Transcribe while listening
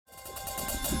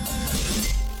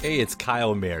Hey, it's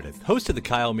Kyle Meredith, host of the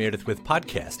Kyle Meredith With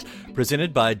podcast,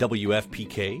 presented by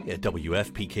WFPK at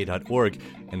WFPK.org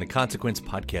and the Consequence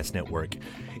Podcast Network.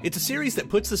 It's a series that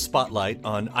puts the spotlight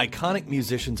on iconic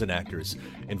musicians and actors,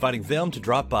 inviting them to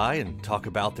drop by and talk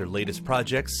about their latest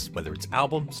projects, whether it's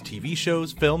albums, TV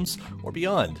shows, films, or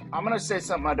beyond. I'm going to say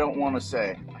something I don't want to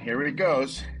say. Here it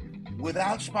goes.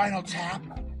 Without Spinal Tap,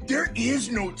 there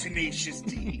is no Tenacious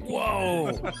D.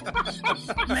 Whoa!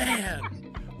 Man!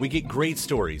 We get great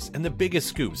stories and the biggest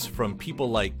scoops from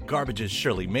people like Garbage's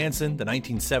Shirley Manson, the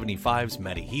 1975's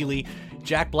Matty Healy,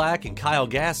 Jack Black and Kyle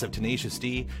Gass of Tenacious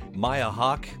D, Maya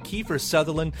Hawke, Kiefer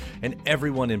Sutherland, and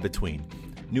everyone in between.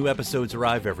 New episodes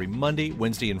arrive every Monday,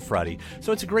 Wednesday, and Friday,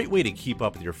 so it's a great way to keep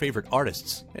up with your favorite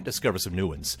artists and discover some new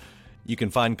ones. You can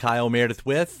find Kyle Meredith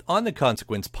With on the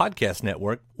Consequence Podcast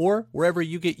Network or wherever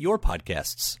you get your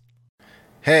podcasts.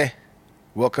 Hey,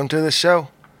 welcome to the show.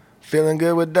 Feeling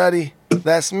good with Duddy.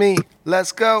 That's me.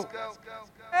 Let's go.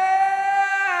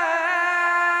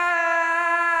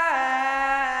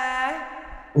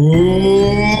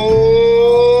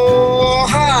 Oh,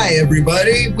 hi,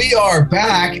 everybody. We are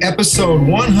back, episode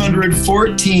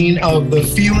 114 of the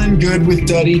Feeling Good with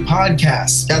Duddy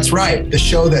podcast. That's right, the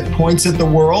show that points at the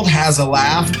world, has a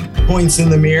laugh, points in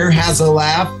the mirror, has a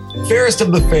laugh, fairest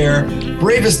of the fair,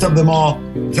 bravest of them all.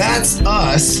 That's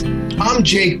us. I'm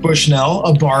Jake Bushnell,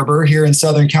 a barber here in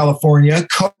Southern California,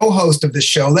 co-host of the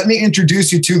show. Let me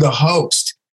introduce you to the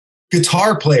host,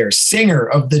 guitar player, singer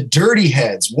of the Dirty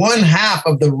Heads, one half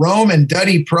of the Rome and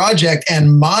Duddy Project,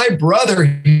 and my brother,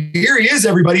 here he is,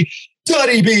 everybody,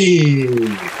 Duddy B.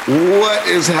 What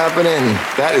is happening?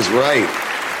 That is right.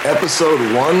 Episode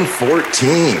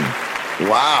 114.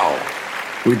 Wow.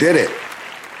 We did it.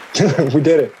 We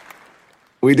did it.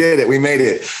 We did it. We made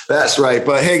it. That's right.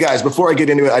 But hey, guys, before I get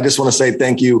into it, I just want to say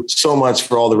thank you so much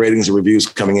for all the ratings and reviews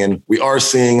coming in. We are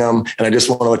seeing them. And I just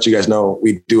want to let you guys know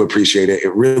we do appreciate it.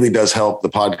 It really does help the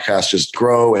podcast just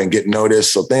grow and get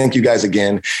noticed. So thank you guys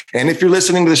again. And if you're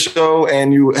listening to the show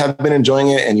and you have been enjoying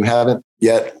it and you haven't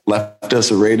yet left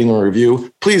us a rating or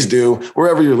review, please do.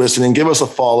 Wherever you're listening, give us a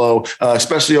follow,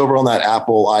 especially over on that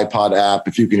Apple iPod app.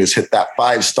 If you can just hit that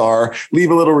 5-star,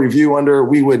 leave a little review under,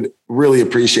 we would really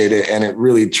appreciate it. And it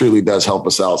really, truly does help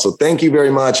us out. So thank you very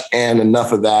much. And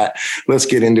enough of that. Let's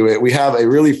get into it. We have a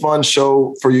really fun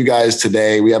show for you guys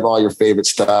today. We have all your favorite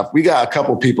stuff. We got a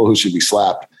couple people who should be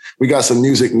slapped. We got some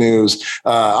music news.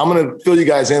 I'm going to fill you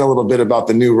guys in a little bit about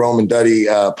the new Rome and Duddy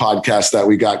podcast that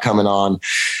we got coming on.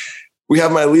 We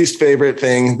have my least favorite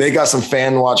thing. They got some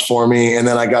fan watch for me, and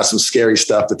then I got some scary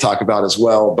stuff to talk about as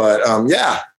well. But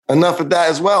yeah, enough of that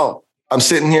as well. I'm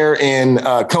sitting here in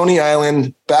Coney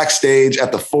Island, backstage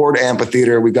at the Ford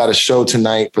Amphitheater. We got a show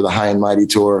tonight for the High and Mighty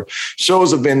tour.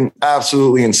 Shows have been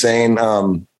absolutely insane.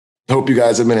 Hope you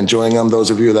guys have been enjoying them. Those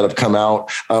of you that have come out.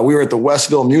 We were at the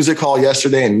Westville Music Hall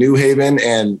yesterday in New Haven,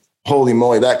 and holy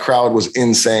moly, that crowd was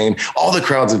insane. All the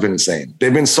crowds have been insane.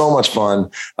 They've been so much fun.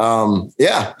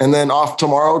 Yeah. And then off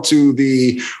tomorrow to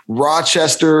the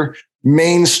Rochester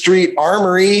Main Street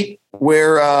Armory,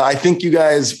 where I think you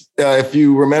guys, if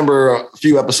you remember a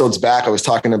few episodes back, I was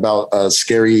talking about a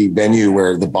scary venue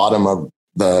where the bottom of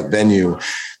the venue,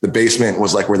 the basement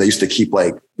was like where they used to keep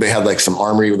they had some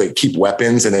armory where they keep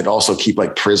weapons, and they'd also keep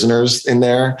prisoners in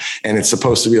there. And it's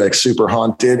supposed to be super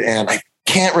haunted. And I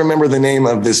can't remember the name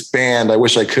of this band. I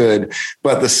wish I could,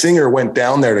 but the singer went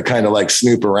down there to kind of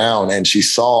snoop around, and she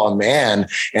saw a man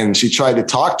and she tried to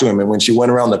talk to him. And when she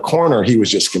went around the corner, he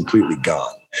was just completely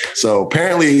gone. So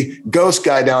apparently ghost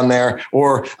guy down there,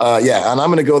 or yeah. And I'm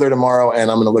going to go there tomorrow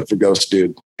and I'm going to look for Ghost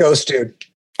Dude. Ghost Dude.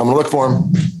 I'm going to look for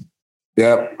him.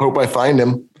 Yeah. Hope I find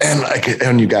him.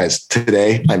 And you guys,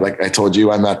 today, I told you,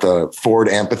 I'm at the Ford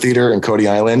Amphitheater in Coney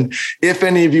Island. If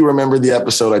any of you remember the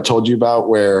episode I told you about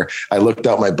where I looked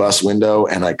out my bus window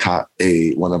and I caught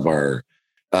one of our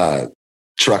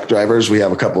truck drivers. We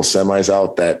have a couple of semis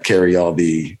out that carry all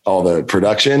the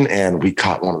production, and we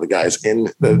caught one of the guys in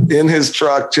his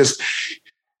truck just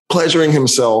pleasuring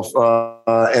himself.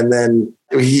 And then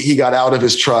he got out of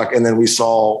his truck, and then we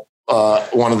saw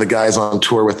one of the guys on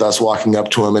tour with us walking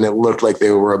up to him, and it looked like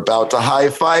they were about to high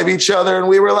five each other. And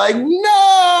we were like,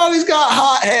 no, he's got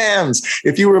hot hands.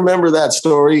 If you remember that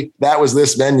story, that was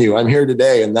this venue. I'm here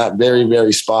today in that very,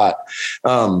 very spot.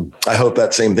 I hope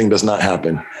that same thing does not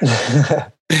happen.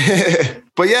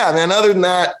 But yeah, man, other than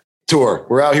that, tour.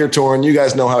 We're out here touring. You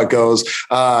guys know how it goes.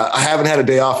 I haven't had a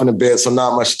day off in a bit, so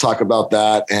not much to talk about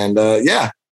that. And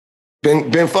yeah,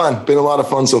 been fun. Been a lot of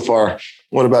fun so far.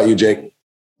 What about you, Jake?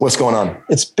 What's going on?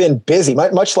 It's been busy,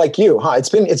 much like you, huh?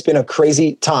 It's been a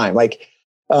crazy time.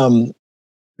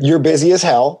 You're busy as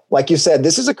hell. Like you said,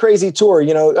 this is a crazy tour.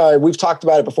 You know, we've talked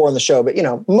about it before on the show, but you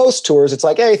know, most tours, it's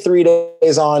like, hey, 3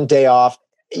 days on, day off.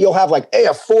 You'll have like, hey,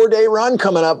 a 4-day run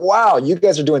coming up. Wow. You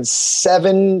guys are doing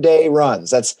 7-day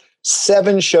runs. That's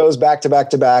 7 shows back to back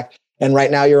to back. And right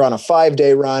now you're on a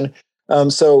 5-day run.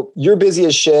 So you're busy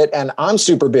as shit, and I'm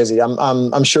super busy.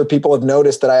 I'm sure people have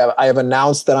noticed that I have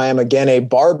announced that I am again a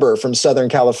barber from Southern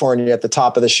California at the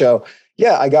top of the show.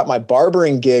 Yeah, I got my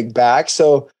barbering gig back.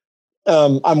 So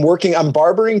I'm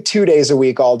barbering 2 days a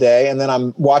week all day. And then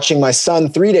I'm watching my son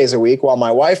 3 days a week while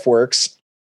my wife works.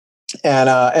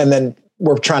 And then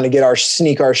we're trying to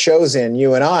sneak our shows in,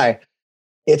 you and I.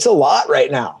 It's a lot right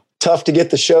now. Tough to get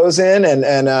the shows in.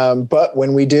 But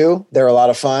when we do, they're a lot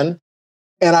of fun.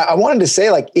 And I wanted to say,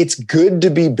 like, it's good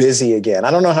to be busy again.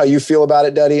 I don't know how you feel about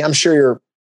it, Duddy. I'm sure you're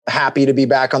happy to be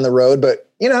back on the road, but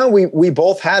you know, we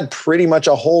both had pretty much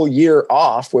a whole year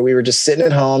off where we were just sitting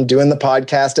at home doing the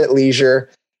podcast at leisure,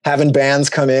 having bands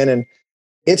come in, and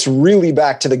it's really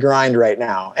back to the grind right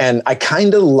now. And I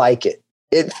kind of like it.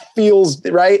 It feels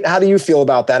right. How do you feel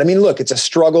about that? I mean, look, it's a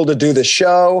struggle to do the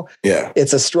show. Yeah.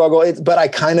 It's a struggle, but I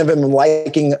kind of am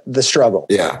liking the struggle.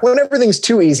 Yeah. When everything's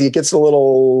too easy, it gets a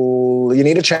little, you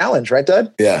need a challenge, right,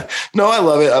 Dud? Yeah. No, I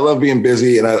love it. I love being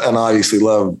busy, and I obviously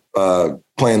love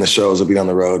playing the shows or being on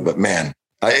the road, but man,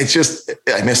 I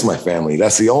miss my family.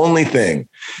 That's the only thing,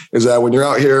 is that when you're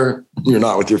out here, you're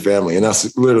not with your family. And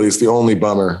that's literally, it's the only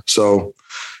bummer. So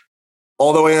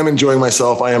although I am enjoying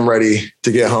myself, I am ready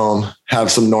to get home,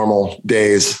 have some normal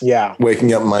days,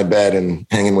 waking up in my bed and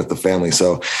hanging with the family.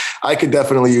 So I could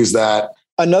definitely use that.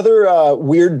 Another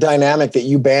weird dynamic that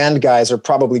you band guys are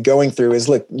probably going through is,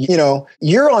 look, you know,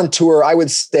 you're on tour, I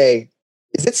would say.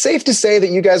 Is it safe to say that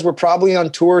you guys were probably on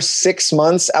tour 6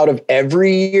 months out of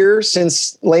every year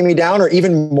since Lay Me Down, or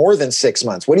even more than 6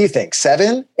 months? What do you think?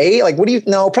 7, 8? Like, what do you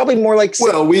know? Probably more like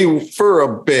 6. Well, for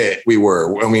a bit we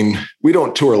were. I mean, we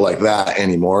don't tour like that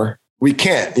anymore. We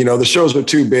can't, you know, the shows are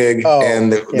too big,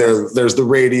 and there's the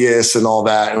radius and all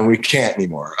that, and we can't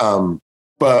anymore.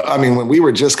 But I mean, when we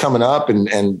were just coming up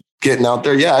and getting out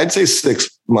there, yeah, I'd say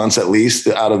 6 months at least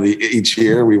out of each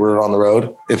year we were on the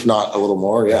road, if not a little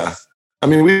more. Yeah. I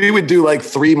mean, we would do like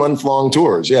 3-month-long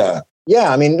tours. Yeah.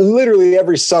 Yeah. I mean, literally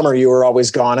every summer you were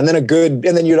always gone, and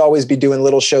then you'd always be doing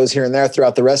little shows here and there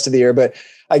throughout the rest of the year. But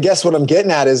I guess what I'm getting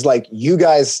at is, like, you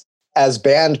guys as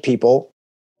band people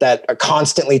that are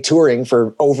constantly touring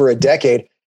for over a decade,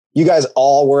 you guys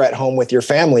all were at home with your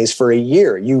families for a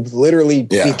year. You literally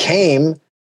became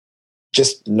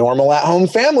just normal at home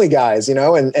family guys, you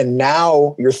know, and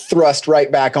now you're thrust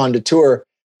right back onto tour.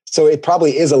 So it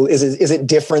probably is it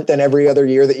different than every other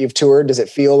year that you've toured? Does it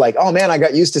feel like, oh man, I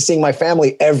got used to seeing my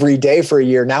family every day for a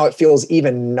year. Now it feels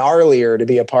even gnarlier to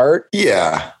be apart.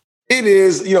 Yeah, it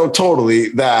is, you know, totally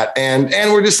that. And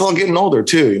we're just all getting older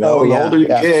too, you know, the older you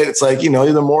get, it's like, you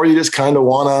know, the more you just kind of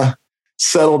want to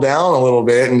settle down a little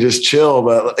bit and just chill.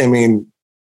 But I mean,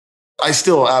 I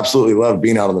still absolutely love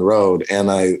being out on the road, and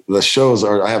the shows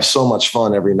I have so much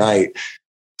fun every night.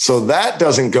 So that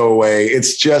doesn't go away.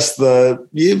 It's just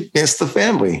you miss the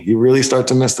family. You really start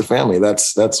to miss the family.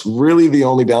 That's really the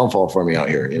only downfall for me out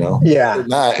here, you know? Yeah.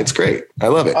 It's great. I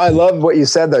love it. I love what you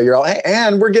said though. You're all,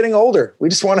 and we're getting older. We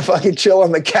just want to fucking chill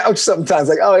on the couch sometimes.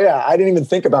 Like, oh yeah, I didn't even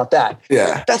think about that.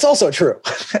 Yeah. That's also true.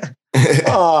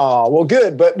 Oh, well,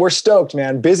 good. But we're stoked,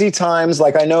 man. Busy times.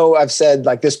 Like, I know I've said,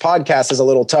 like, this podcast is a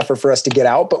little tougher for us to get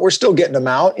out, but we're still getting them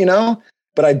out, you know?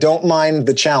 But I don't mind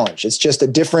the challenge. It's just a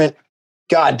different,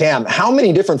 God damn, how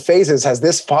many different phases has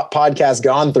this podcast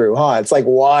gone through, huh? It's like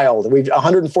wild. We've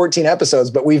 114 episodes,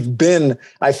 but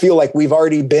I feel like we've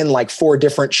already been like 4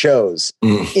 different shows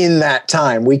in that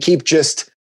time. We keep just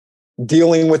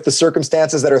dealing with the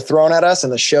circumstances that are thrown at us,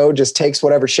 and the show just takes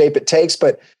whatever shape it takes.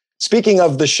 But speaking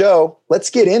of the show, let's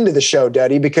get into the show,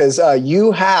 Duddy, because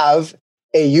you have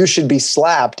a You Should Be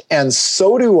Slapped, and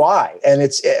so do I. And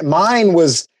mine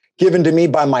was given to me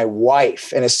by my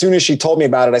wife. And as soon as she told me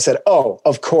about it, I said, oh,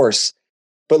 of course.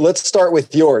 But let's start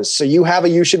with yours. So you have a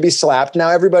You Should Be Slapped. Now,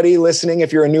 everybody listening,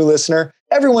 if you're a new listener,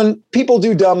 people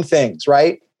do dumb things,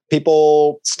 right?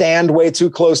 People stand way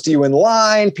too close to you in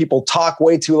line. People talk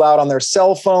way too loud on their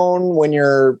cell phone when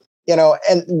you're, you know,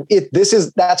 and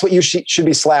that's what You Should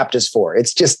Be Slapped is for.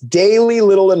 It's just daily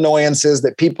little annoyances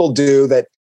that people do that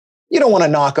you don't want to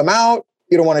knock them out.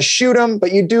 You don't want to shoot them,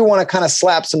 but you do want to kind of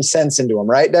slap some sense into them,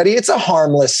 right, Duddy? It's a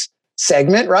harmless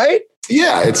segment, right?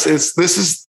 Yeah, this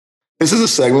is a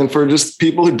segment for just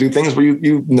people who do things where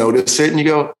you notice it and you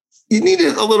go, you need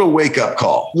a little wake up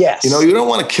call. Yes, you know, you don't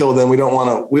want to kill them. We don't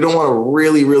want to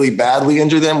really, really badly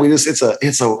injure them.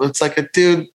 It's like a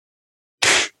dude.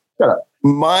 Shut up.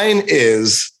 Mine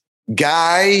is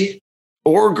guy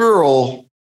or girl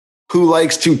who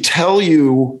likes to tell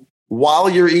you while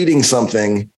you're eating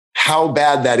something how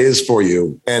bad that is for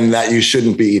you and that you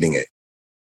shouldn't be eating it.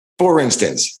 For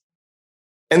instance,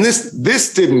 and this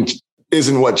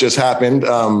isn't what just happened,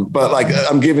 but like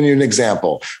I'm giving you an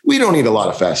example. We don't eat a lot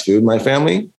of fast food in my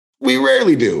family. We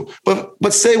rarely do.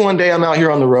 But say one day I'm out here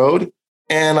on the road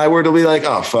and I were to be like,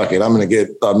 oh, fuck it, I'm going to get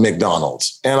a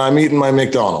McDonald's. And I'm eating my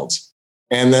McDonald's.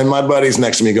 And then my buddy's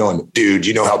next to me going, dude,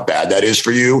 you know how bad that is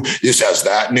for you? This has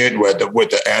that in it with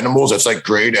the animals. It's like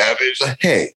great. It's like,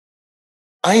 hey,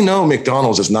 I know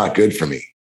McDonald's is not good for me.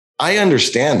 I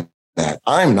understand that.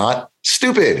 I'm not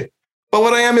stupid. But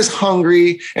what I am is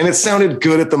hungry, and it sounded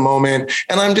good at the moment,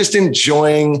 and I'm just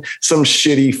enjoying some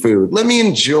shitty food. Let me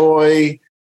enjoy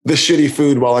the shitty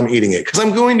food while I'm eating it, because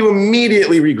I'm going to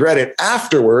immediately regret it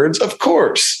afterwards. Of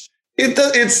course,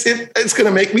 it's going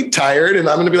to make me tired, and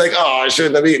I'm going to be like, oh, I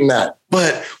shouldn't have eaten that.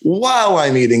 But while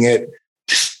I'm eating it,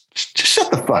 just shut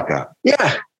the fuck up.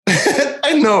 Yeah,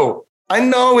 I know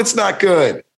it's not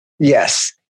good.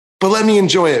 Yes, but let me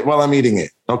enjoy it while I'm eating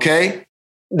it. Okay.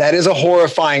 That is a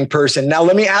horrifying person. Now,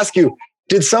 let me ask you,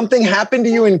 did something happen to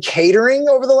you in catering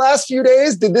over the last few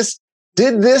days? Did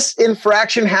this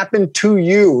infraction happen to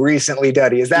you recently,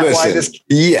 Duddy? Is that why this?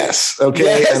 Yes.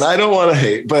 Okay. Yes. And I don't want to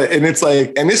hate, and it's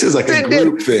like, and this is like a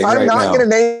group thing. I'm not going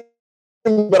to name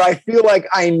him, but I feel like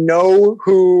I know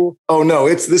who. Oh no,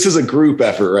 this is a group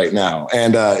effort right now.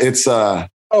 And it's, oh,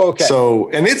 okay. So,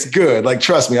 and it's good. Like,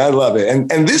 trust me, I love it.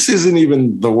 And this isn't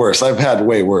even the worst. I've had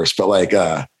way worse, but like,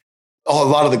 a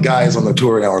lot of the guys on the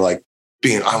tour now are like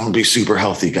I'm gonna be super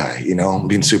healthy guy, I'm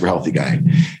being super healthy guy.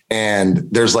 And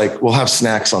there's like, we'll have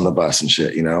snacks on the bus and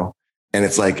shit, and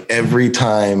it's like every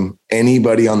time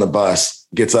anybody on the bus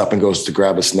gets up and goes to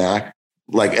grab a snack,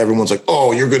 like everyone's like,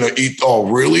 oh, you're going to eat. Oh,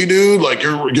 really, dude? Like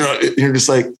you're just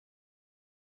like,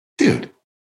 dude,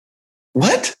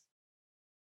 what?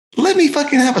 Let me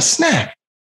fucking have a snack.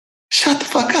 Shut the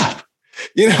fuck up.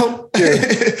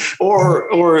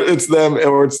 or it's them,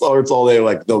 or it's all they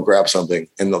like, they'll grab something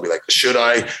and they'll be like, should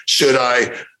I,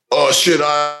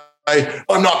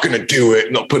 I'm not going to do it.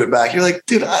 And they'll put it back. You're like,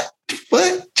 dude,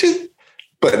 what?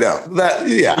 But no,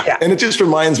 yeah. And it just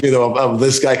reminds me though of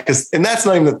this guy. And that's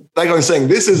not even like I was saying,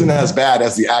 this isn't as bad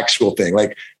as the actual thing.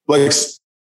 Like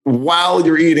while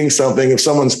you're eating something, if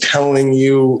someone's telling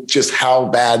you just how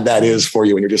bad that is for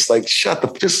you, and you're just like,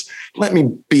 just let me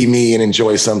be me and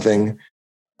enjoy something.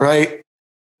 Right.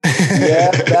 Yeah,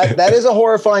 that is a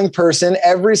horrifying person.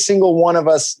 Every single one of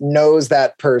us knows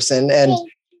that person. And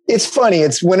it's funny.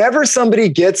 It's whenever somebody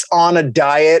gets on a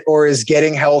diet or is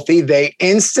getting healthy, they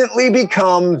instantly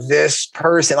become this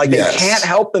person. Like they can't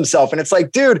help themselves. And it's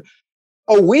like, dude,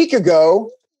 a week ago,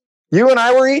 you and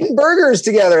I were eating burgers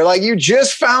together. Like you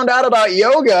just found out about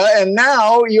yoga and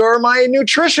now you're my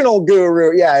nutritional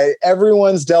guru. Yeah,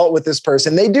 everyone's dealt with this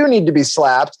person. They do need to be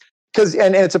slapped.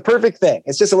 And it's a perfect thing.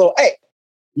 It's just a little, hey,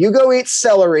 you go eat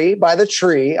celery by the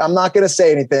tree. I'm not going to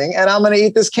say anything. And I'm going to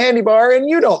eat this candy bar and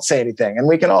you don't say anything. And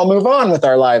we can all move on with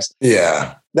our lives.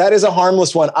 Yeah. That is a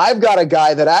harmless one. I've got a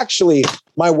guy that actually,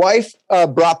 my wife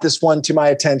brought this one to my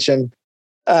attention.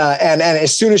 And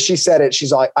as soon as she said it,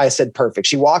 she's like, I said, perfect.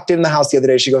 She walked in the house the other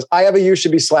day. She goes, I have a you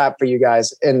should be slapped for you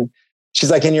guys. And she's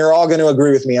like, and you're all going to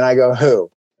agree with me. And I go, who?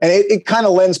 And it kind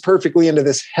of lends perfectly into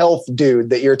this health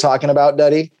dude that you're talking about,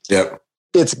 Duddy. Yep.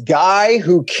 It's guy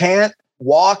who can't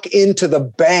walk into the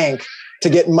bank to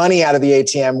get money out of the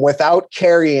ATM without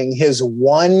carrying his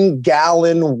 1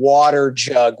 gallon water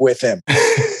jug with him.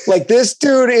 Like this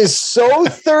dude is so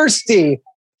thirsty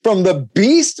from the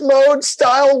beast mode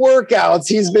style workouts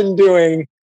he's been doing.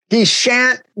 He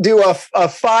shan't do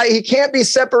he can't be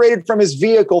separated from his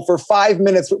vehicle for 5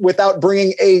 minutes without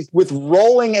rolling a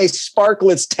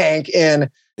Sparklets tank in.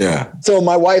 Yeah. So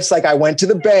my wife's like, I went to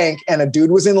the bank and a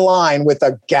dude was in line with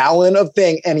a gallon of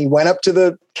thing. And he went up to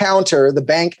the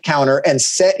bank counter and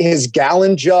set his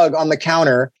gallon jug on the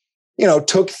counter,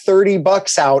 took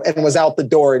 $30 out and was out the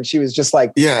door. And she was just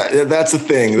like, yeah, that's the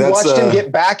thing. Watched him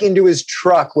get back into his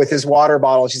truck with his water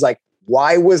bottle. She's like,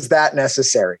 why was that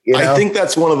necessary? I think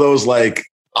that's one of those, like,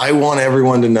 I want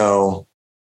everyone to know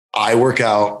I work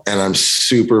out and I'm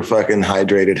super fucking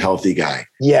hydrated, healthy guy.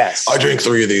 Yes. I drink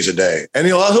 3 of these a day. And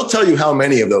he'll tell you how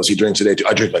many of those he drinks a day.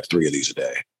 I drink like 3 of these a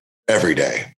day, every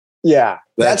day. Yeah.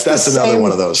 That's another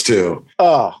one of those too.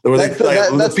 Oh,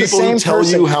 the people who tell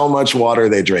you how much water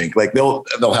they drink, like they'll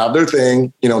have their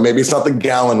thing, maybe it's not the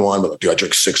gallon one, but dude, I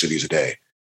drink 6 of these a day.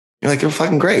 You're like, you're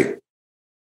fucking great.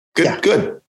 Good, yeah.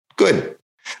 Good.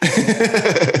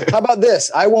 How about this?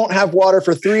 I won't have water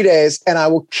for 3 days and I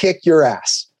will kick your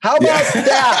ass. How about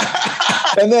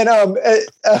that? And then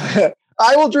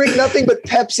I will drink nothing but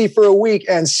Pepsi for a week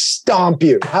and stomp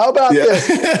you. How about this?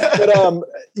 But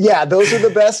yeah, those are the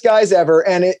best guys ever.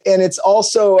 And it's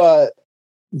also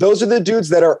those are the dudes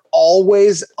that are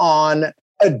always on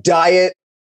a diet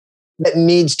that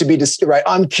needs to be right.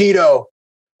 I'm keto.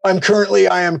 I am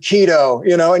keto,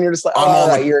 you know, and you're just like,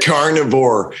 I'm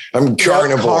carnivore. I'm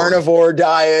carnivore. Carnivore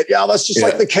diet. Yeah, that's just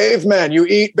like the caveman. You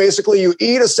eat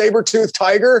a saber-toothed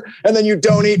tiger and then you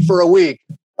don't eat for a week.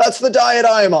 That's the diet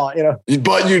I'm on, you know.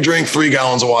 But you drink 3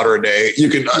 gallons of water a day. You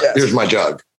can, here's my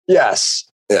jug. Yes.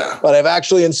 Yeah. But I've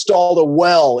actually installed a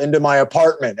well into my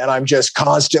apartment and I'm just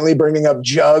constantly bringing up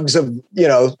jugs of, you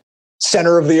know,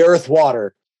 center of the earth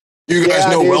water. You guys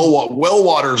know well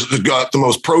water's got the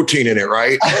most protein in it,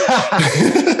 right?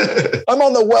 I'm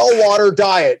on the well water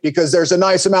diet because there's a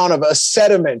nice amount of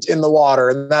sediment in the water,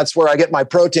 and that's where I get my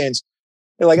proteins.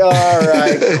 You're like, all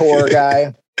right, core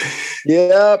guy.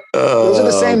 Yep. Those are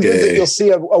the same dudes that you'll see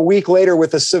a week later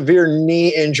with a severe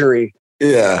knee injury.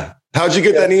 Yeah. How'd you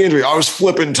get that knee injury? I was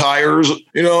flipping tires.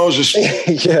 You know, I was just.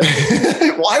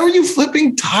 Why were you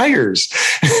flipping tires?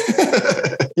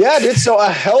 Yeah, dude. So a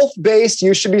health-based,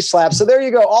 you should be slapped. So there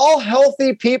you go. All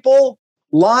healthy people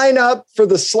line up for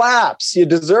the slaps. You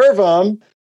deserve them.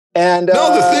 And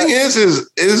no, the thing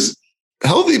is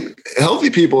healthy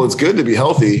people. It's good to be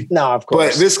healthy. No, of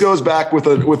course. But this goes back with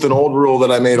an old rule that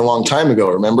I made a long time ago.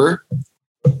 Remember,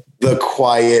 the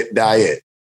quiet diet.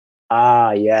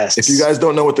 Ah, yes. If you guys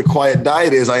don't know what the quiet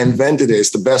diet is, I invented it.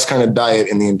 It's the best kind of diet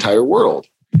in the entire world.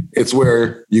 It's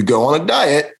where you go on a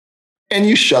diet and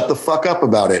you shut the fuck up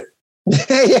about it.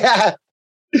 Yeah.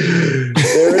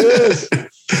 There it is.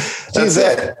 That's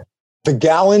it. The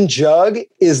gallon jug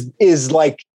is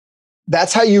like,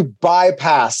 that's how you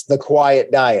bypass the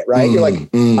quiet diet, right? You're like,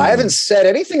 I haven't said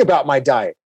anything about my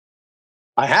diet.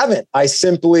 I haven't. I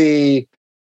simply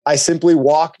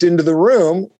walked into the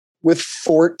room with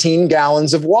 14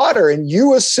 gallons of water and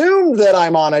you assumed that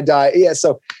I'm on a diet. Yeah.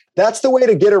 So that's the way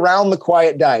to get around the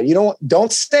quiet diet. You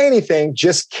don't say anything,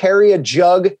 just carry a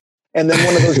jug and then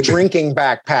one of those drinking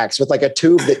backpacks with like a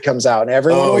tube that comes out and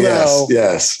everyone will know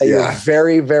that you're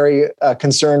very, very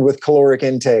concerned with caloric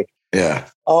intake. Yeah.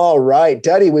 All right,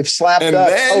 Duddy, we've slapped up.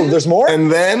 There's more?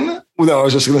 And then, I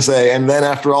was just going to say, and then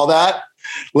after all that,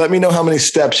 let me know how many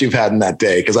steps you've had in that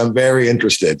day because I'm very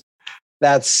interested.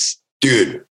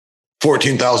 Dude,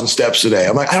 14,000 steps a day.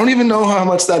 I'm like, I don't even know how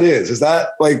much that is. Is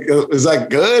that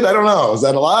good? I don't know. Is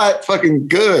that a lot? Fucking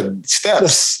good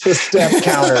steps. The step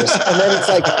counters. And then it's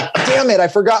like, damn it, I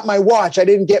forgot my watch. I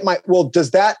didn't get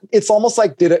it's almost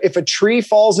like if a tree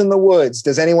falls in the woods,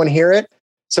 does anyone hear it?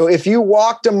 So if you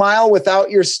walked a mile without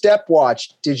your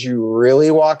stepwatch, did you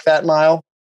really walk that mile?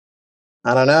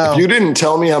 I don't know. If you didn't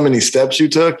tell me how many steps you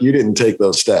took, you didn't take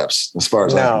those steps, as far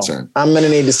as I'm concerned. I'm going to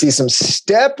need to see some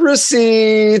step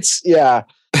receipts. Yeah.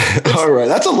 All right.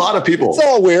 That's a lot of people. It's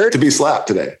all weird. To be slapped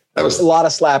today. That was a lot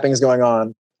of slappings going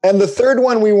on. And the third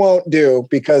one we won't do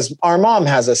because our mom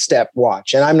has a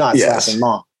stepwatch and I'm not slapping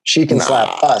mom. She can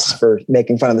slap us for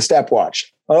making fun of the stepwatch.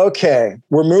 Okay.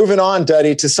 We're moving on,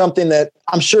 Duddy, to something that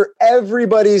I'm sure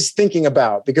everybody's thinking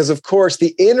about because, of course,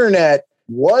 the internet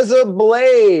was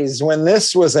ablaze when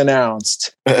this was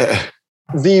announced.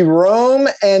 The Rome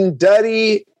and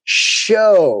Duddy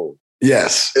show.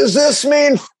 Yes. Does this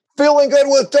mean Feeling Good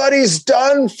with Duddy's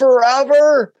done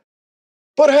forever?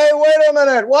 But hey, wait a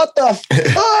minute. What the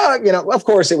fuck? You know, of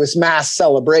course it was mass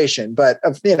celebration, but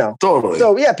Totally.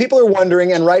 So yeah, people are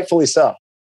wondering and rightfully so.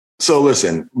 So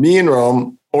listen, me and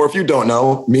Rome, or if you don't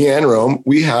know, me and Rome,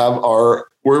 we have a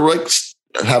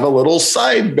little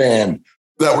side band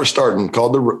that we're starting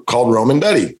called Rome and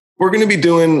Duddy. We're going to be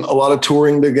doing a lot of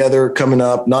touring together coming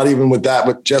up, not even with that,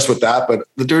 but just with that. But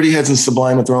the Dirty Heads and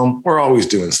Sublime with Rome, we're always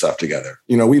doing stuff together.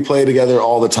 You know, we play together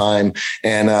all the time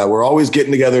and we're always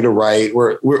getting together to write.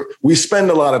 We spend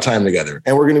a lot of time together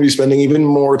and we're going to be spending even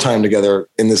more time together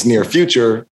in this near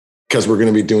future because we're going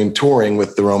to be doing touring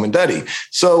with the Rome and Duddy.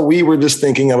 So we were just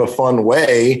thinking of a fun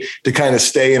way to kind of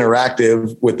stay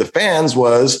interactive with the fans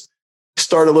was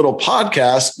start a little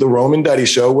podcast, the Rome and Duddy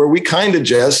Show, where we kind of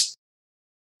just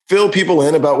fill people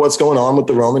in about what's going on with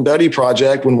the Rome and Duddy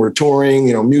project when we're touring,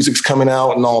 music's coming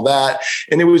out and all that.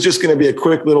 And it was just going to be a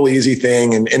quick little easy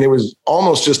thing. And it was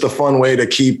almost just a fun way to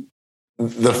keep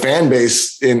the fan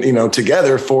base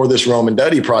together for this Rome and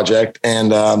Duddy project.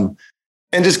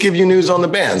 And just give you news on the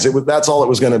bands. That's all it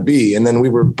was going to be. And then we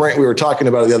were talking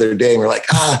about it the other day and we're like,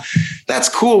 that's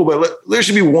cool, but there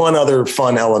should be one other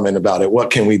fun element about it. What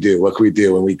can we do? What can we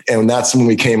do? And that's when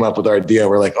we came up with our idea.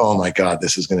 We're like, oh my God,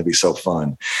 this is going to be so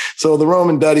fun. So the Rome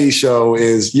and Duddy show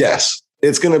is, yes,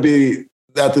 it's going to be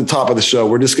at the top of the show.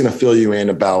 We're just going to fill you in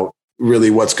about,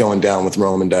 really what's going down with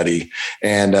Rome and Duddy.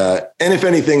 And if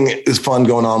anything is fun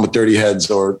going on with Dirty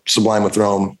Heads or Sublime with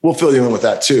Rome, we'll fill you in with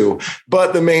that too.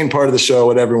 But the main part of the show,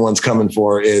 what everyone's coming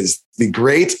for, is the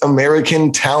Great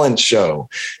American Talent Show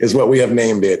is what we have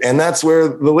named it. And that's where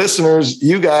the listeners,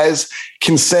 you guys,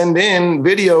 can send in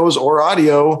videos or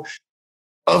audio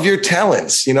of your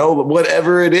talents,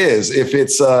 whatever it is. If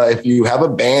it's if you have a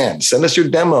band, send us your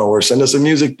demo or send us a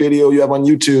music video you have on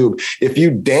YouTube. If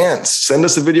you dance, send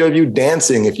us a video of you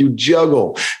dancing. If you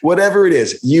juggle, whatever it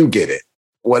is, you get it.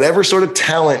 Whatever sort of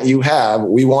talent you have,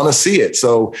 we want to see it.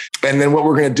 So, and then what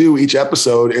we're going to do each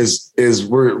episode is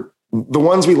the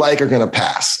ones we like are going to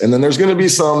pass. And then there's going to be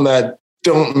some that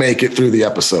don't make it through the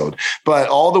episode, but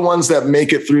all the ones that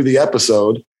make it through the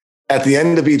episode at the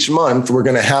end of each month, we're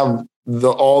going to have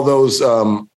all those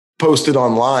posted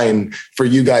online for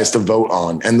you guys to vote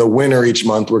on. And the winner each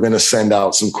month, we're going to send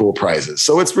out some cool prizes.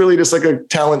 So it's really just like a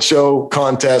talent show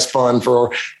contest, fun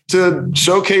to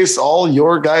showcase all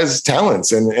your guys'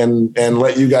 talents and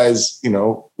let you guys,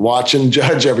 watch and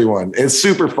judge everyone. It's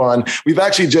super fun. We've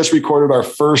actually just recorded our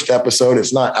first episode.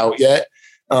 It's not out yet.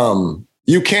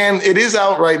 It is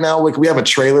out right now. Like we have a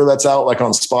trailer that's out like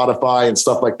on Spotify and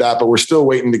stuff like that, but we're still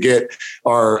waiting to get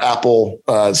our Apple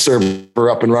server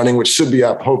up and running, which should be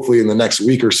up hopefully in the next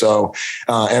week or so.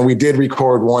 And we did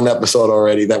record one episode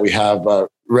already that we have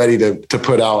ready to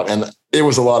put out. And it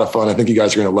was a lot of fun. I think you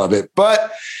guys are going to love it.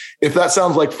 But if that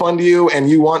sounds like fun to you and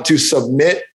you want to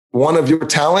submit one of your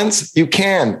talents, you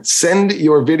can send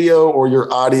your video or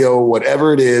your audio,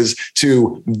 whatever it is,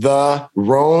 to the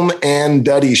Rome and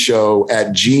Duddy Show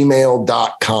at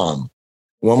gmail.com.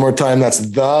 One more time. That's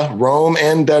the Rome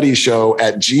and Duddy Show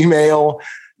at gmail.com.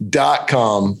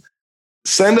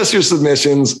 Send us your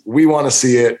submissions. We want to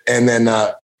see it. And then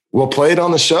we'll play it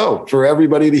on the show for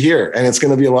everybody to hear. And it's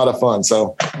going to be a lot of fun.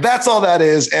 So that's all that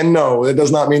is. And no, it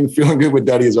does not mean Feeling Good with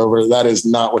Duddy is over. That is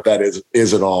not what that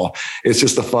is at all. It's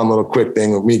just a fun little quick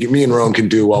thing that me and Rome can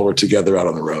do while we're together out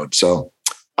on the road. So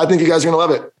I think you guys are going to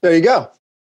love it. There you go.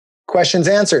 Questions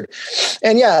answered.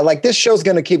 And yeah, like this show's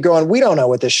going to keep going. We don't know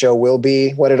what this show will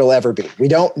be, what it'll ever be. We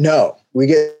don't know. We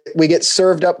get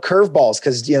served up curveballs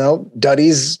because,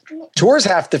 Duddy's tours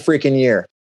half the freaking year.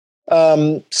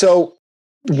 So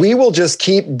we will just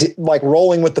keep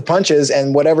rolling with the punches,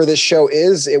 and whatever this show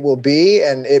is, it will be.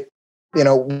 And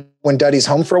when Duddy's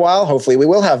home for a while, hopefully we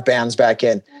will have bands back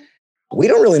in. We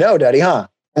don't really know, Duddy, huh?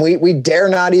 We dare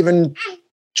not even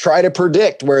try to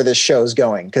predict where this show's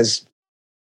going, because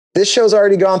this show's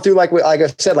already gone through, like I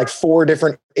said, 4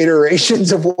 different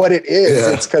iterations of what it is.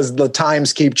 Yeah. It's because the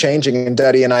times keep changing, and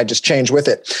Duddy and I just change with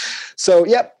it. So,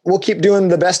 yep, we'll keep doing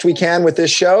the best we can with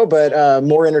this show, but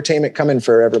more entertainment coming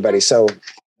for everybody. So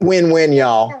win-win,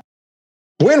 y'all.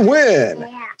 Win-win.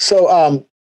 Yeah. So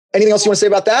anything else you want to say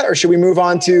about that, or should we move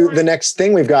on to the next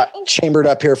thing we've got chambered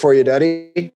up here for you,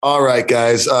 Duddy? All right,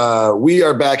 guys. We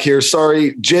are back here.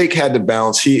 Sorry, Jake had to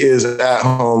bounce. He is at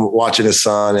home watching his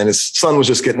son, and his son was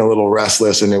just getting a little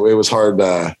restless, and it was hard.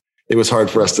 It was hard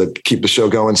for us to keep the show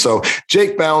going. So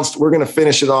Jake bounced. We're going to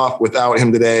finish it off without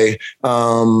him today.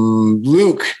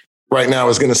 Luke right now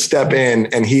is going to step in,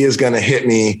 and he is going to hit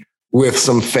me with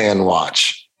some fan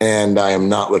watch. And I am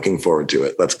not looking forward to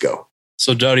it. Let's go.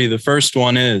 So, Duddy, the first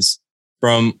one is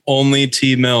from Only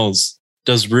T Mills.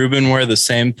 Does Ruben wear the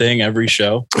same thing every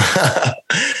show?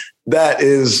 That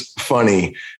is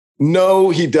funny. No,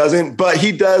 he doesn't. But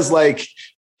he does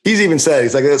he's even said,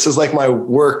 he's like, this is like my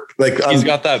work. He's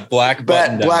got that black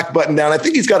button down. Black button down. I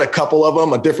think he's got a couple of them,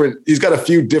 he's got a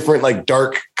few different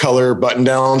dark color button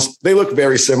downs. They look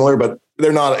very similar, but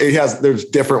they're not, there's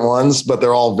different ones, but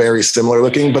they're all very similar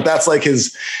looking. But that's like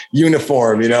his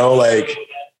uniform, he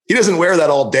doesn't wear that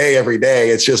all day, every day.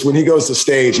 It's just when he goes to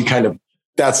stage,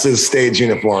 that's his stage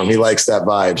uniform. He likes that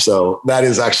vibe. So that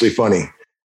is actually funny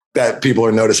that people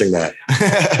are noticing that.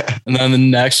 And then the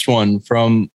next one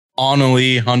from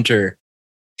Annalie Hunter.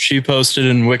 She posted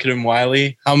in Wicked and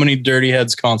Wiley, how many Dirty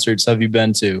Heads concerts have you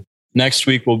been to? Next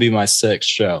week will be my 6th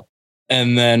show.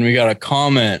 And then we got a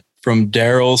comment from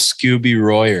Daryl Scooby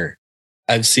Royer.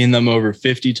 I've seen them over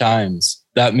 50 times.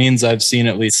 That means I've seen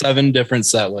at least 7 different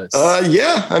set lists.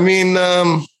 Yeah. I mean,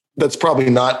 that's probably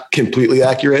not completely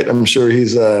accurate. I'm sure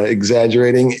he's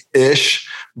exaggerating-ish.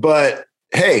 But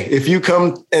hey, if you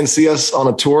come and see us on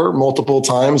a tour multiple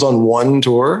times on one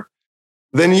tour,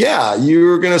 then yeah,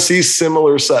 you're going to see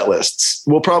similar set lists.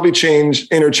 We'll probably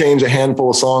interchange a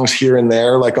handful of songs here and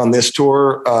there. Like on this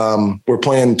tour, we're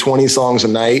playing 20 songs a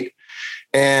night.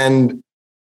 And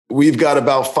we've got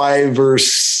about 5 or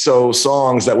so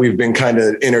songs that we've been kind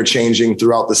of interchanging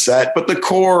throughout the set. But the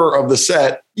core of the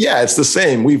set, yeah, it's the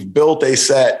same. We've built a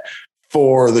set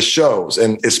for the shows.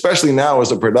 And especially now as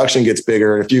the production gets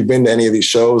bigger, if you've been to any of these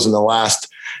shows in the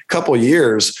last couple of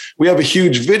years, we have a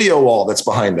huge video wall that's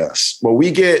behind us. Well,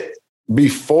 we get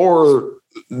before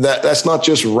that, that's not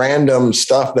just random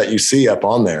stuff that you see up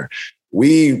on there.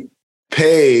 We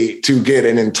pay to get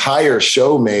an entire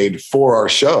show made for our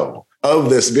show of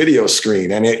this video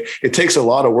screen. And it takes a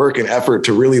lot of work and effort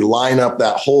to really line up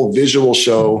that whole visual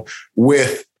show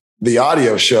with the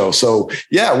audio show. So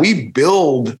yeah, we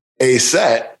build a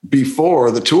set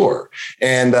before the tour,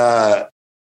 and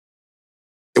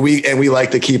we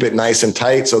like to keep it nice and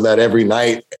tight so that every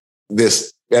night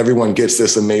everyone gets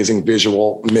this amazing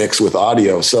visual mix with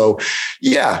audio. So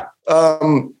yeah,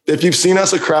 if you've seen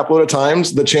us a crap load of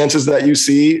times, the chances that you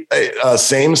see a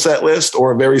same set list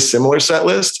or a very similar set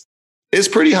list is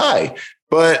pretty high.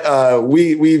 But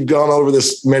we've gone over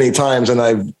this many times, and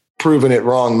I've proven it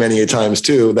wrong many times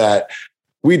too, that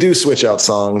we do switch out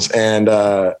songs, and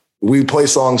we play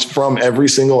songs from every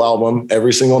single album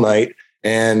every single night.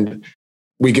 And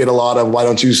we get a lot of, why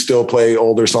don't you still play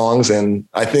older songs? And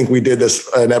I think we did this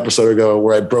an episode ago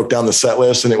where I broke down the set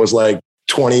list, and it was like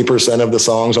 20% of the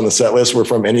songs on the set list were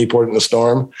from Any Port in the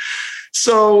Storm.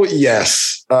 So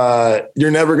yes,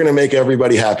 you're never going to make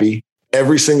everybody happy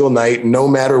every single night. No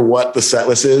matter what the set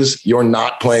list is, you're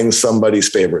not playing somebody's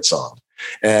favorite song,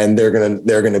 and they're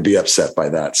going to be upset by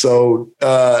that. So,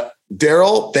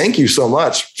 Daryl, thank you so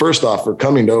much. First off, for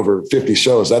coming to over 50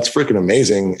 shows. That's freaking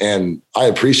amazing. And I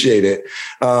appreciate it.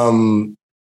 And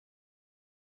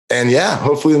yeah,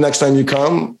 hopefully the next time you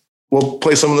come, we'll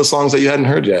play some of the songs that you hadn't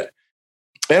heard yet.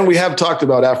 And we have talked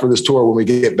about after this tour, when we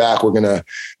get back, we're going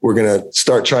to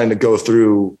start trying to go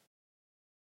through.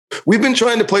 We've been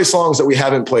trying to play songs that we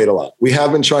haven't played a lot. We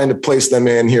have been trying to place them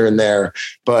in here and there,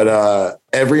 but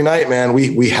every night, man,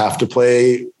 we have to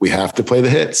play the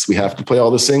hits. We have to play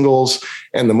all the singles,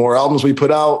 and the more albums we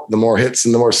put out, the more hits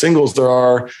and the more singles there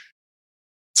are.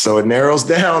 So it narrows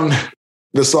down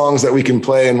the songs that we can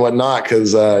play and whatnot.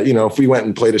 Cause if we went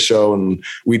and played a show and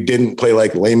we didn't play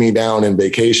like Lay Me Down and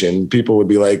Vacation, people would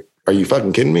be like, are you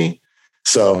fucking kidding me?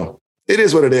 So it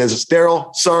is what it is.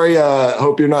 Daryl, sorry.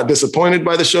 Hope you're not disappointed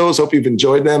by the shows. Hope you've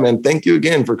enjoyed them. And thank you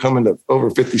again for coming to over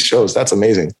 50 shows. That's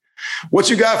amazing. What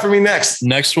you got for me next?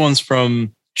 Next one's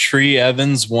from Tree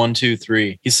Evans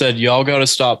 123. He said, y'all got to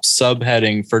stop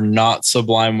subheading for not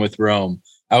Sublime with Rome.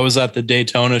 I was at the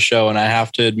Daytona show, and I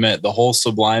have to admit the whole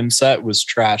Sublime set was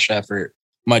trash effort.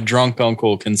 My drunk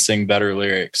uncle can sing better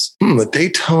lyrics. The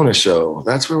Daytona show.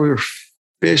 That's where we were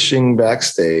fishing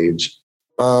backstage.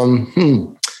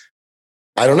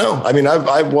 I don't know. I mean,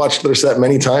 I've watched their set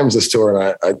many times this tour,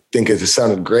 and I think it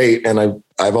sounded great. And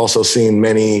I've also seen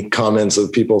many comments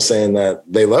of people saying that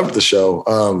they loved the show.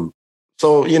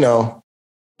 So,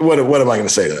 what am I going to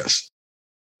say to this?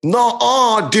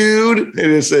 No, dude, it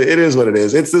is what it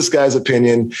is. It's this guy's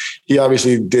opinion. He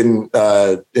obviously didn't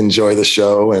enjoy the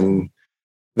show, and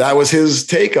that was his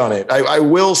take on it. I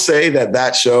will say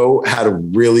that show had a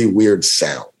really weird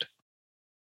sound.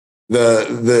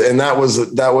 And that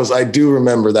was I do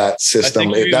remember that system.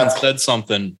 I think you said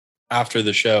something after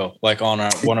the show, like on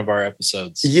one of our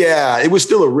episodes. Yeah, it was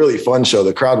still a really fun show.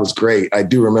 The crowd was great. I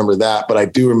do remember that, but I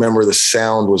do remember the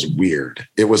sound was weird.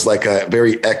 It was like a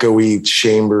very echoey,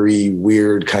 chambery,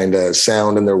 weird kind of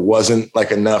sound, and there wasn't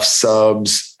like enough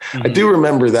subs. Mm-hmm. I do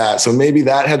remember that. So maybe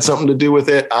that had something to do with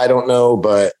it. I don't know,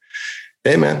 but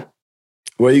hey, man,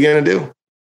 what are you going to do?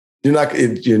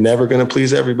 You're never going to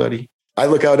please everybody. I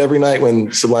look out every night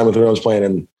when Sublime with Rome's playing,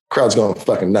 and crowd's going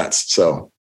fucking nuts.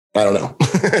 So I don't know.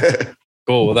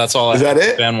 Cool. Well, that's all. Is that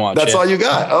it? Fan watch. That's all you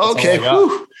got. Oh, okay.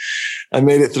 I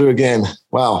made it through again.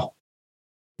 Wow.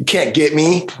 You can't get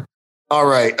me. All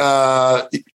right.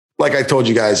 Like I told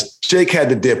you guys, Jake had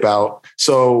to dip out.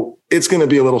 So it's going to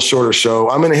be a little shorter show.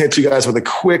 I'm going to hit you guys with a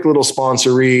quick little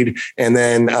sponsor read, and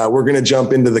then we're going to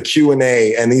jump into the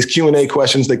Q&A. And these Q&A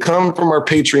questions, they come from our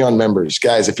Patreon members.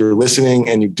 Guys, if you're listening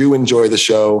and you do enjoy the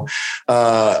show,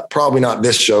 probably not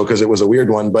this show because it was a weird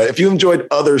one, but if you enjoyed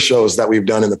other shows that we've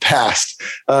done in the past,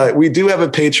 we do have a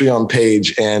Patreon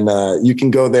page, and you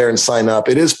can go there and sign up.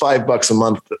 It is $5 a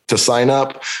month to sign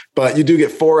up, but you do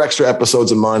get 4 extra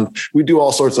episodes a month. We do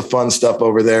all sorts of fun stuff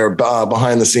over there,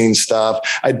 behind the scenes stuff.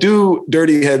 I do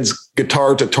Dirty Heads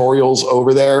guitar tutorials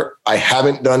over there. I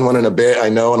haven't done one in a bit, I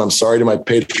know, and I'm sorry to my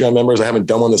Patreon members. I haven't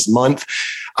done one this month.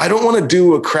 I don't want to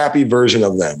do a crappy version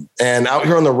of them. And out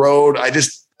here on the road, I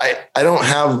don't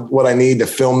have what I need to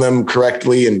film them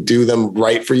correctly and do them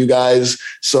right for you guys.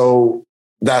 So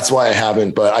that's why I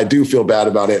haven't, but I do feel bad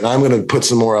about it. And I'm going to put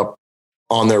some more up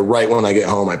on there right when I get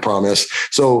home, I promise.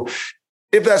 So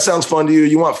If that sounds fun to you,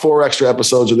 you want 4 extra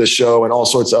episodes of this show and all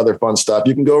sorts of other fun stuff,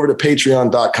 you can go over to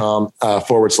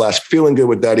patreon.com/feeling good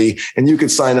with Duddy, and you can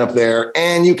sign up there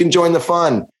and you can join the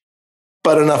fun.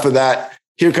 But enough of that.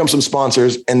 Here comes some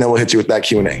sponsors, and then we'll hit you with that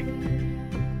Q&A.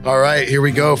 All right, here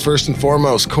we go. First and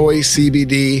foremost, Koi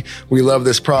CBD. We love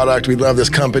this product. We love this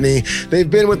company. They've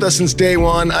been with us since day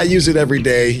one. I use it every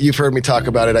day. You've heard me talk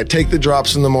about it. I take the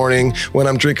drops in the morning when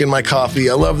I'm drinking my coffee.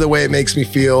 I love the way it makes me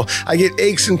feel. I get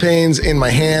aches and pains in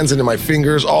my hands and in my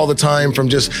fingers all the time from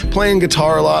just playing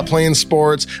guitar a lot, playing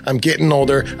sports. I'm getting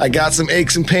older. I got some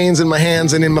aches and pains in my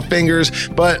hands and in my fingers,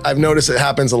 but I've noticed it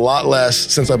happens a lot less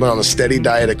since I've been on a steady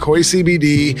diet of Koi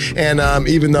CBD. And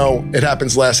even though it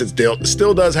happens less, it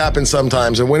still does happen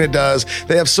sometimes. And when it does,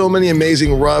 they have so many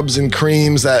amazing rubs and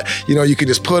creams that, you can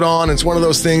just put on. It's one of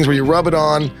those things where you rub it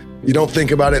on, you don't think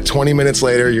about it. 20 minutes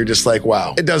later, you're just like,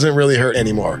 wow, it doesn't really hurt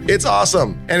anymore. It's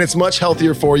awesome. And it's much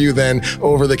healthier for you than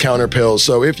over-the-counter pills.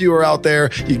 So if you are out there,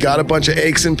 you got a bunch of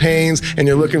aches and pains and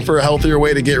you're looking for a healthier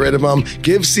way to get rid of them,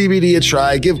 give CBD a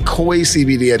try. Give Koi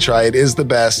CBD a try. It is the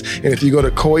best. And if you go to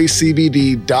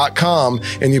koicbd.com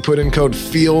and you put in code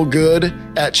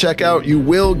FEELGOOD at checkout, you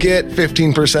will get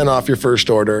 15% off your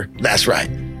first order. That's right.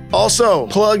 Also,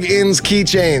 Plug-ins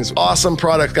keychains. Awesome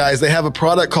product, guys. They have a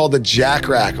product called the Jack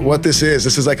Rack. What this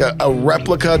is like a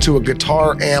replica to a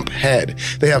guitar amp head.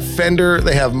 They have Fender,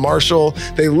 they have Marshall.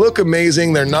 They look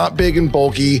amazing. They're not big and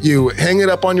bulky. You hang it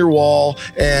up on your wall,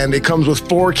 and it comes with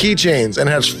 4 keychains and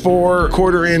has 4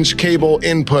 1/4-inch cable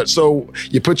input. So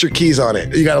you put your keys on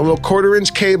it. You got a little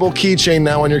 1/4-inch cable keychain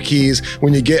now on your keys.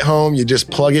 When you get home, you just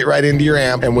plug it right into your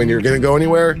amp, and when you're going to go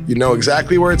anywhere, you know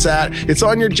exactly where it's at. It's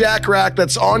on your Jack Rack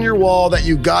that's on your wall that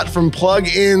you got from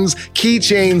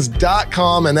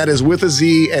pluginskeychains.com, and that is with a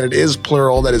Z, and it is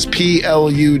plural. That is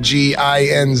PLUGINZ,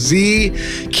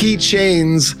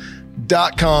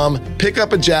 keychains.com. Pick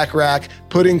up a Jack Rack,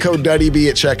 put in code DuddyB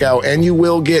at checkout, and you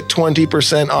will get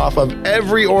 20% off of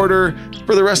every order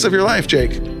for the rest of your life,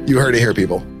 Jake. You heard it here,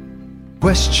 people.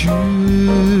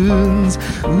 Questions.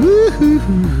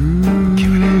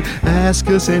 Woo-hoo-hoo. Ask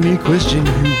us any question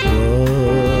you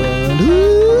want. Ooh.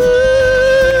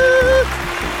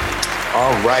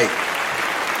 All right.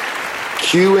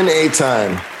 Q&A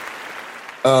time.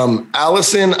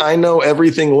 Allison, I know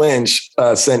everything Lynch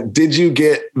sent. Did you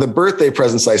get the birthday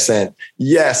presents I sent?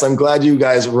 Yes, I'm glad you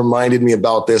guys reminded me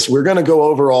about this. We're going to go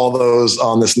over all those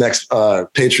on this next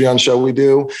Patreon show we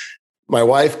do. My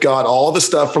wife got all the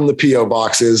stuff from the P.O.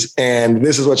 boxes, and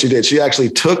this is what she did. She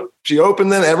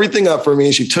opened them, everything up for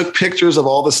me. She took pictures of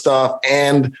all the stuff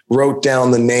and wrote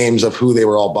down the names of who they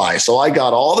were all by. So I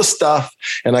got all the stuff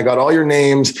and I got all your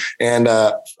names. And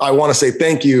I want to say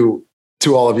thank you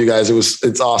to all of you guys.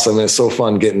 It's awesome. And it's so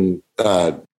fun getting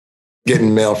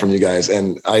mail from you guys.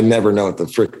 And I never know what the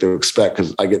frick to expect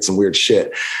because I get some weird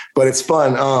shit, but it's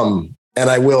fun. And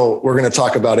we're going to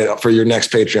talk about it for your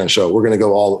next Patreon show. We're going to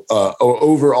go all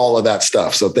over all of that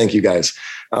stuff. So thank you guys.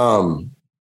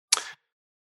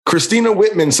 Christina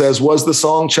Whitman says, was the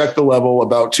song Check the Level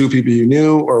about 2 people you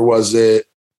knew, or what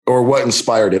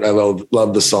inspired it? I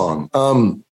love the song.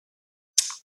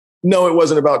 No, it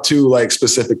wasn't about 2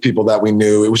 specific people that we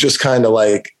knew. It was just kind of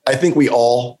I think we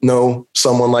all know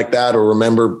someone like that or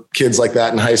remember kids like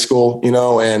that in high school,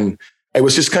 and it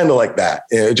was just kind of like that,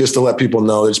 just to let people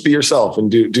know, just be yourself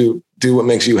and do what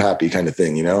makes you happy kind of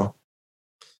thing,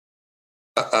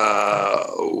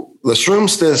 The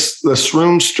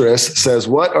Shroomstress says,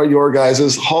 what are your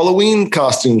guys' Halloween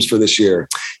costumes for this year?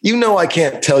 I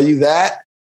can't tell you that.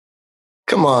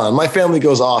 Come on. My family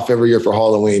goes off every year for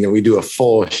Halloween and we do a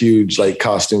full, huge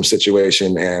costume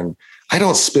situation. And I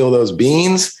don't spill those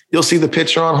beans. You'll see the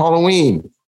picture on Halloween.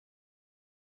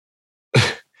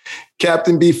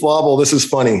 Captain B. Flobble, this is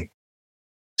funny.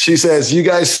 She says, you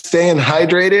guys staying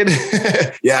hydrated?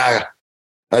 Yeah.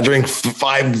 I drink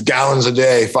 5 gallons a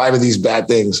day, 5 of these bad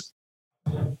things.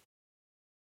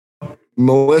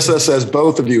 Melissa says,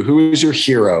 both of you, who is your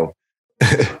hero?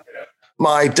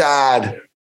 My dad.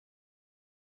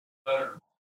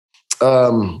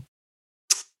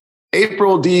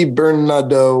 April D.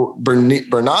 Bernardo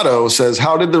says,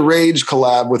 how did the Rage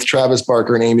collab with Travis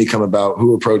Barker and Amy come about?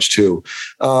 Who approached who?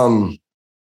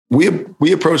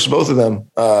 We approached both of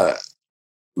them.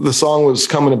 The song was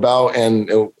coming about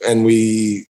and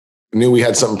we knew we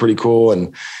had something pretty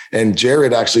cool. And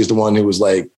Jared actually is the one who was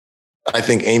like, I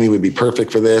think Amy would be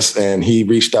perfect for this. And he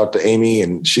reached out to Amy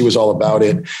and she was all about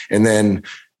it. And then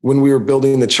when we were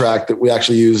building the track, that we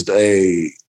actually used a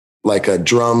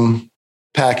drum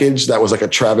package that was like a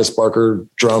Travis Barker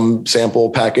drum sample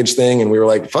package thing. And we were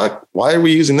like, fuck, why are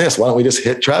we using this? Why don't we just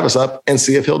hit Travis up and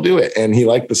see if he'll do it? And he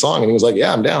liked the song and he was like,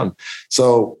 yeah, I'm down.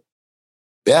 So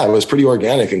yeah, it was pretty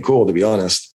organic and cool, to be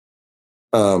honest.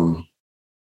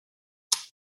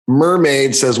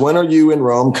 Mermaid says, when are you in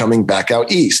Rome coming back out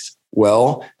east?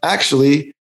 Well,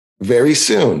 actually, very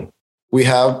soon. We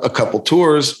have a couple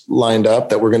tours lined up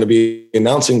that we're going to be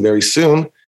announcing very soon.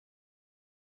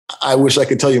 I wish I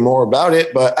could tell you more about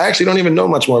it, but I actually don't even know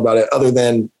much more about it other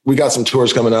than we got some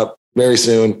tours coming up very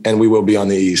soon and we will be on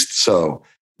the east. So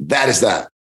that is that.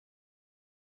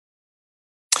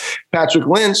 Patrick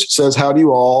Lynch says, how do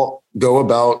you all go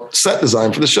about set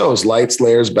design for the shows? Lights,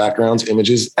 layers, backgrounds,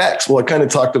 images, X. Well, I kind of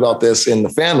talked about this in the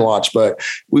fan watch, but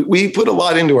we put a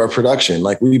lot into our production.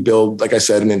 Like we build, like I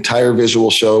said, an entire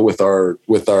visual show with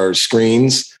our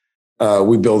screens.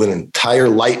 We build an entire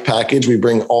light package. We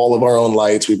bring all of our own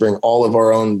lights. We bring all of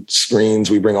our own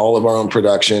screens. We bring all of our own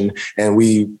production. And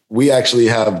we actually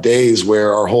have days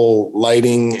where our whole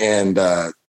lighting and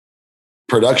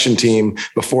production team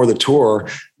before the tour,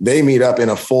 they meet up in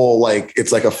a full, like,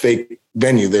 it's like a fake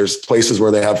venue. There's places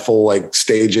where they have full like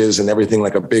stages and everything,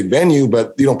 like a big venue,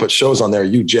 but you don't put shows on there.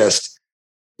 You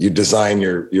design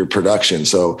your production.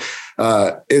 So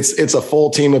it's a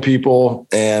full team of people,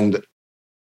 and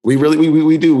we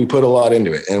put a lot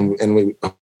into it, and we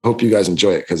hope you guys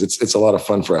enjoy it, because it's a lot of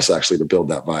fun for us actually to build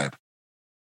that vibe.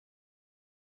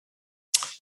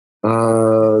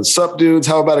 Sup dudes,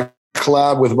 how about a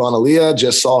collab with Vanalia?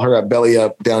 Just saw her at Belly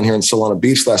Up down here in Solana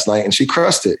Beach last night, and she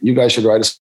crushed it. You guys should write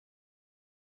us.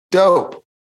 Dope.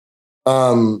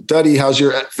 Duddy, how's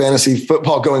your fantasy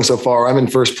football going so far? I'm in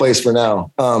first place for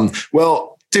now.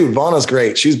 Well, dude, Vana's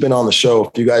great. She's been on the show.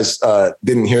 If you guys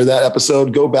didn't hear that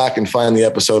episode, go back and find the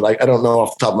episode. I don't know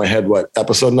off the top of my head what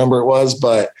episode number it was,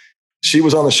 but she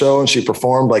was on the show and she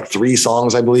performed like 3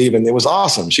 songs, I believe, and it was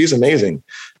awesome. She's amazing.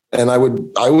 And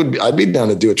I'd be down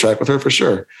to do a track with her for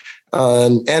sure.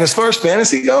 And as far as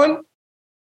fantasy going,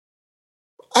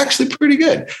 actually pretty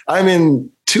good. I'm in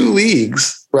 2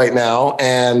 leagues right now,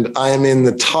 and I'm in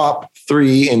the top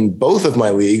 3 in both of my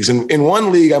leagues. And in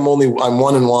one league, I'm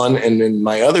 1-1. And in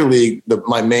my other league,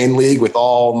 my main league with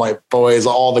all my boys,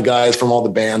 all the guys from all the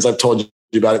bands, I've told you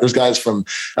about it. There's guys from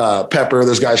Pepper,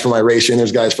 there's guys from Iration,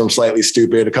 there's guys from Slightly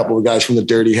Stupid, a couple of guys from the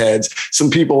Dirty Heads, some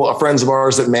people, friends of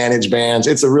ours that manage bands.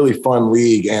 It's a really fun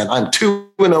league, and I'm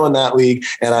 2-0 in that league,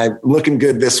 and I'm looking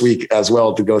good this week as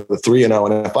well to go to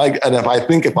 3-0. And if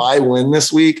I win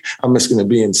this week, I'm just going to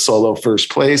be in solo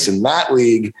first place in that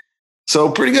league.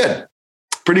 So pretty good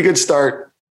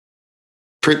start.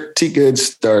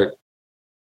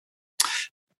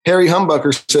 Harry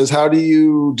Humbucker says, how do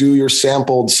you do your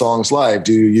sampled songs live?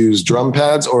 Do you use drum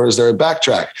pads or is there a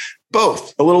backtrack?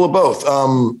 Both, a little of both.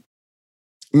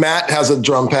 Matt has a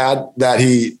drum pad that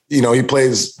he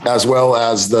plays as well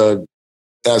as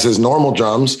his normal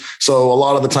drums. So a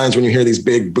lot of the times when you hear these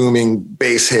big booming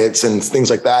bass hits and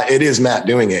things like that, it is Matt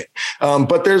doing it.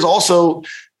 But there's also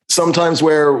sometimes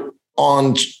where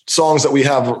on songs that we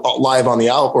have live on the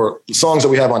album, or songs that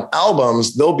we have on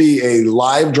albums, there'll be a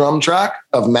live drum track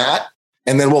of Matt.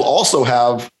 And then we'll also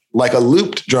have like a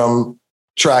looped drum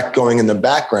track going in the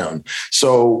background.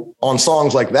 So on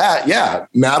songs like that, yeah,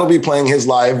 Matt will be playing his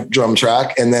live drum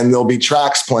track, and then there'll be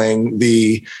tracks playing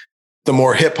the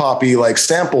more hip hoppy like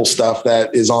sample stuff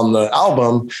that is on the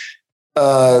album.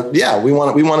 We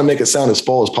want to make it sound as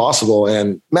full as possible.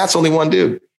 And Matt's only one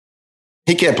dude.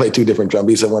 He can't play 2 different drum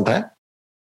beats at one time.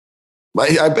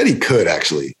 But I bet he could,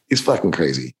 actually. He's fucking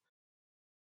crazy.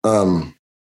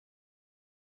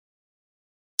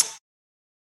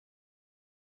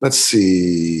 Let's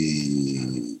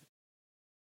see.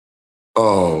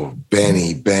 Oh,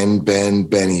 Benny.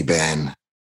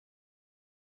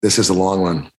 This is a long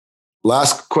one.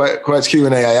 Last Q&A.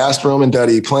 I asked Roman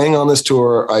Duddy, playing on this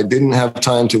tour, I didn't have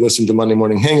time to listen to Monday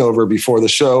Morning Hangover before the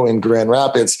show in Grand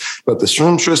Rapids, but the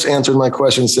Shroomstress answered my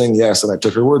question saying yes, and I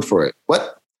took her word for it.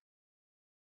 What?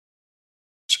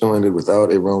 Show ended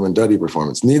without a Roman Duddy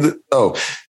performance. You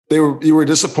were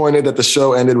disappointed that the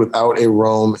show ended without a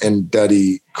Rome and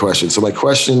Duddy question. So my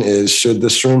question is, should the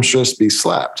Shroomstress be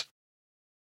slapped?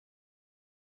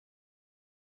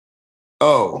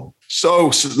 Oh, so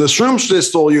the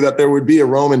Shroomstress told you that there would be a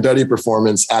Rome and Duddy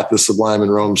performance at the Sublime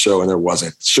and Rome show, and there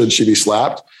wasn't. Should she be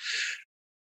slapped?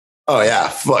 Oh, yeah.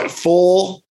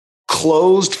 Full,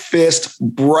 closed fist,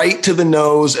 bright to the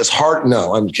nose, as hard.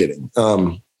 No, I'm kidding.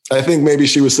 I think maybe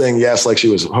she was saying yes, like she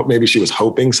was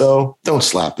hoping so. Don't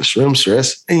slap the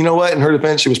Shroomstress. And you know what? In her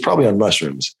defense, she was probably on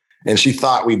mushrooms, and she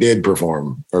thought we did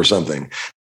perform or something.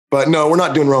 But no, we're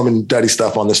not doing Rome and Duddy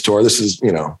stuff on this tour. This is,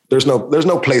 there's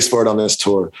no place for it on this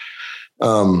tour.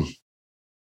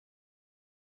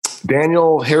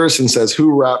 Daniel Harrison says,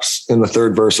 who raps in the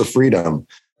third verse of Freedom?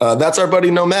 That's our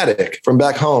buddy Nomadic from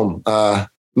back home.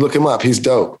 Look him up. He's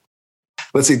dope.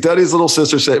 Let's see. Duddy's little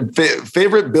sister said,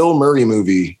 favorite Bill Murray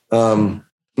movie.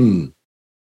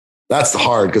 That's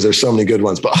hard because there's so many good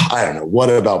ones, but I don't know. What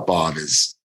About Bob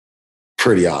is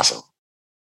pretty awesome.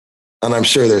 And I'm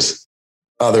sure there's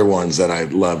other ones that I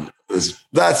love.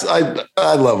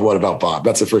 I love What About Bob.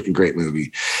 That's a freaking great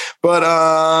movie. But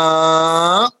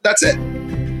that's it.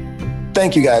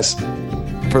 Thank you guys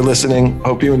for listening.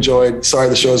 Hope you enjoyed. Sorry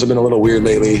the shows have been a little weird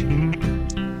lately.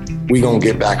 We gonna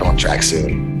get back on track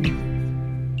soon.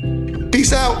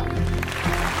 Peace out.